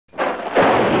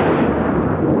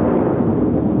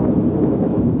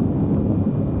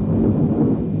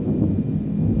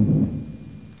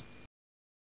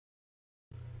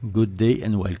Good day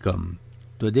and welcome.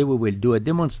 Today we will do a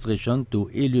demonstration to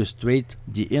illustrate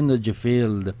the energy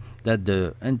field that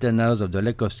the antennas of the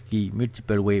Lakhovsky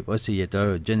Multiple Wave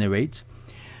Oscillator generates.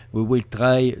 We will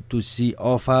try to see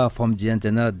how far from the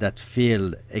antenna that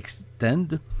field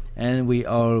extends, and we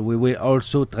will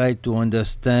also try to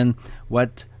understand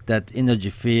what that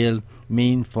energy field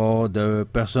means for the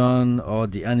person or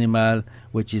the animal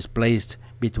which is placed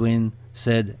between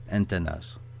said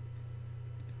antennas.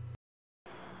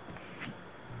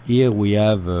 Here we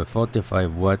have a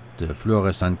 45 watt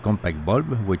fluorescent compact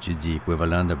bulb, which is the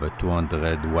equivalent of a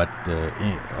 200 watt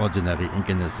ordinary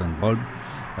incandescent bulb.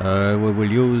 We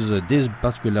will use this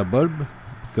particular bulb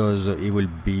because it will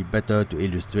be better to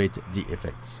illustrate the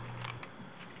effects.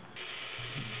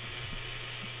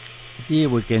 Here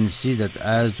we can see that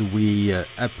as we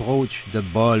approach the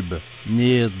bulb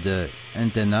near the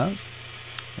antennas,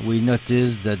 we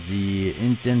notice that the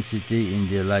intensity in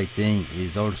the lighting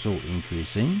is also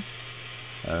increasing.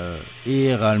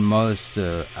 Here I must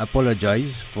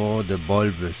apologize for the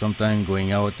bulb sometimes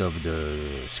going out of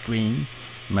the screen.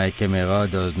 My camera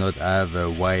does not have a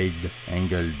wide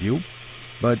angle view,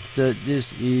 but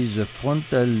this is a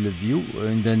frontal view.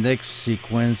 In the next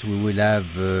sequence we will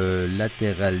have a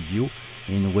lateral view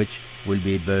in which we'll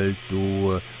be able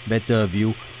to better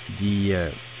view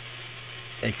the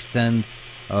extent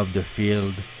of the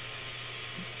field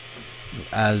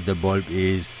as the bulb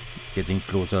is getting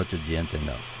closer to the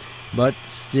antenna. But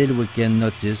still we can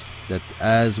notice that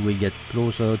as we get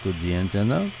closer to the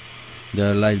antenna,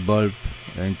 the light bulb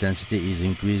intensity is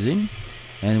increasing,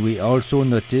 and we also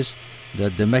notice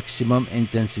that the maximum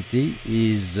intensity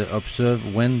is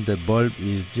observed when the bulb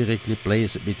is directly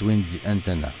placed between the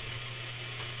antenna.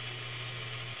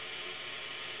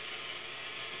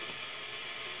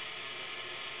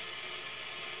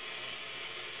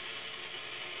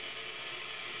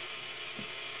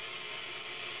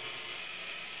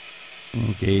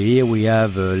 Okay, here we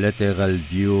have a lateral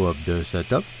view of the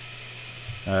setup.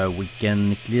 We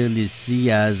can clearly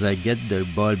see as I get the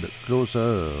bulb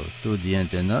closer to the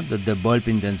antenna that the bulb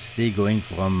intensity going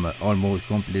from almost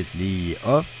completely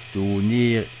off to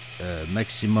near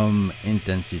maximum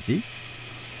intensity.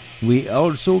 We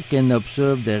also can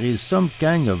observe there is some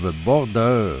kind of a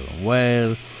border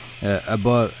where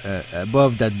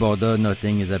above that border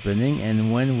nothing is happening,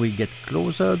 and when we get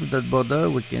closer to that border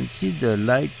we can see the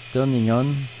light turning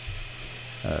on.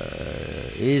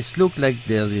 It looks like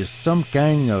there is some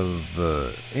kind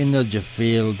of energy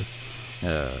field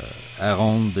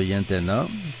around the antenna,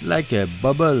 like a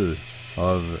bubble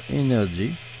of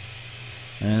energy,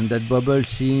 and that bubble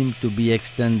seems to be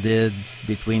extended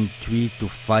between 3 to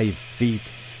 5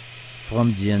 feet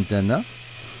from the antenna.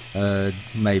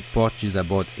 My porch is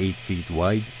about 8 feet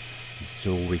wide,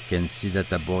 so we can see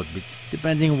that about,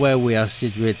 depending where we are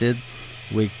situated,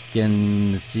 we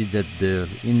can see that the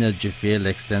energy field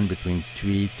extends between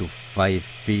 3 to 5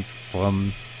 feet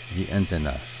from the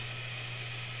antennas.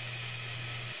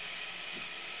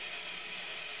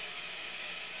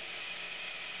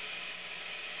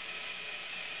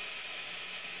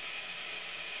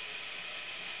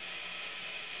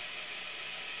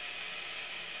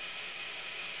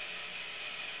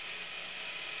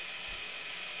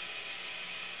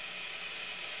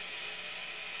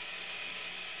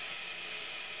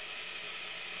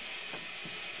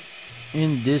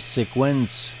 In this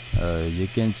sequence, you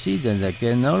can see that I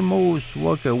can almost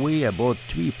walk away about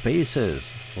 3 paces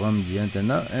from the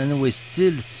antenna, and we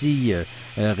still see a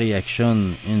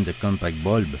reaction in the compact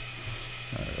bulb.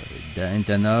 The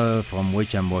antenna from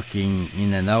which I'm walking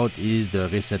in and out is the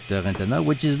receptor antenna,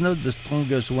 which is not the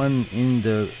strongest one in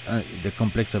the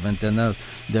complex of antennas.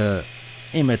 The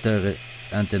emitter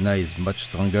antenna is much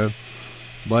stronger,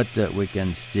 but we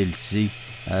can still see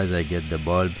as I get the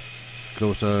bulb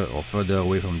closer or further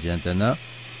away from the antenna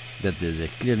that there's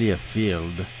clearly a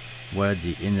field where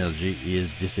the energy is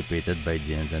dissipated by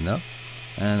the antenna,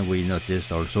 and we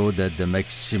notice also that the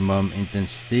maximum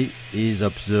intensity is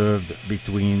observed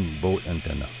between both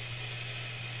antennas.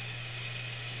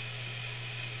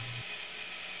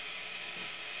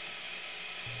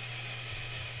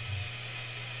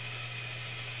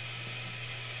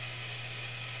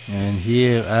 And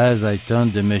here, as I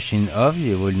turn the machine off,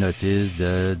 you will notice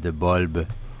that the bulb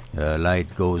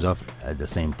light goes off at the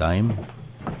same time.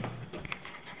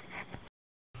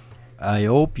 I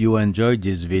hope you enjoyed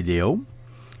this video.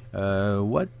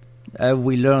 What have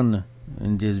we learned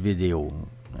in this video?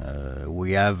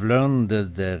 We have learned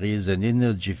that there is an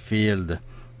energy field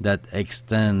that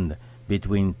extends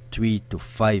between 3 to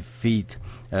 5 feet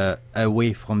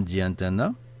away from the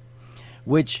antenna,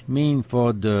 which means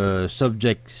for the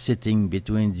subject sitting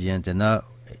between the antenna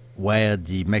where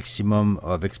the maximum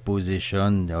of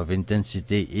exposition of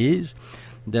intensity is,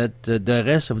 that the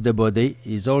rest of the body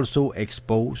is also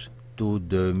exposed to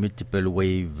the multiple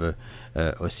wave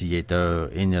oscillator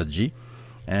energy,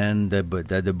 and that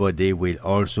the body will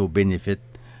also benefit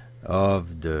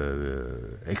of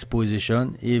the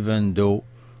exposition, even though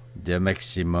the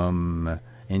maximum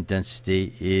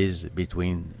intensity is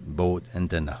between both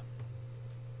antenna.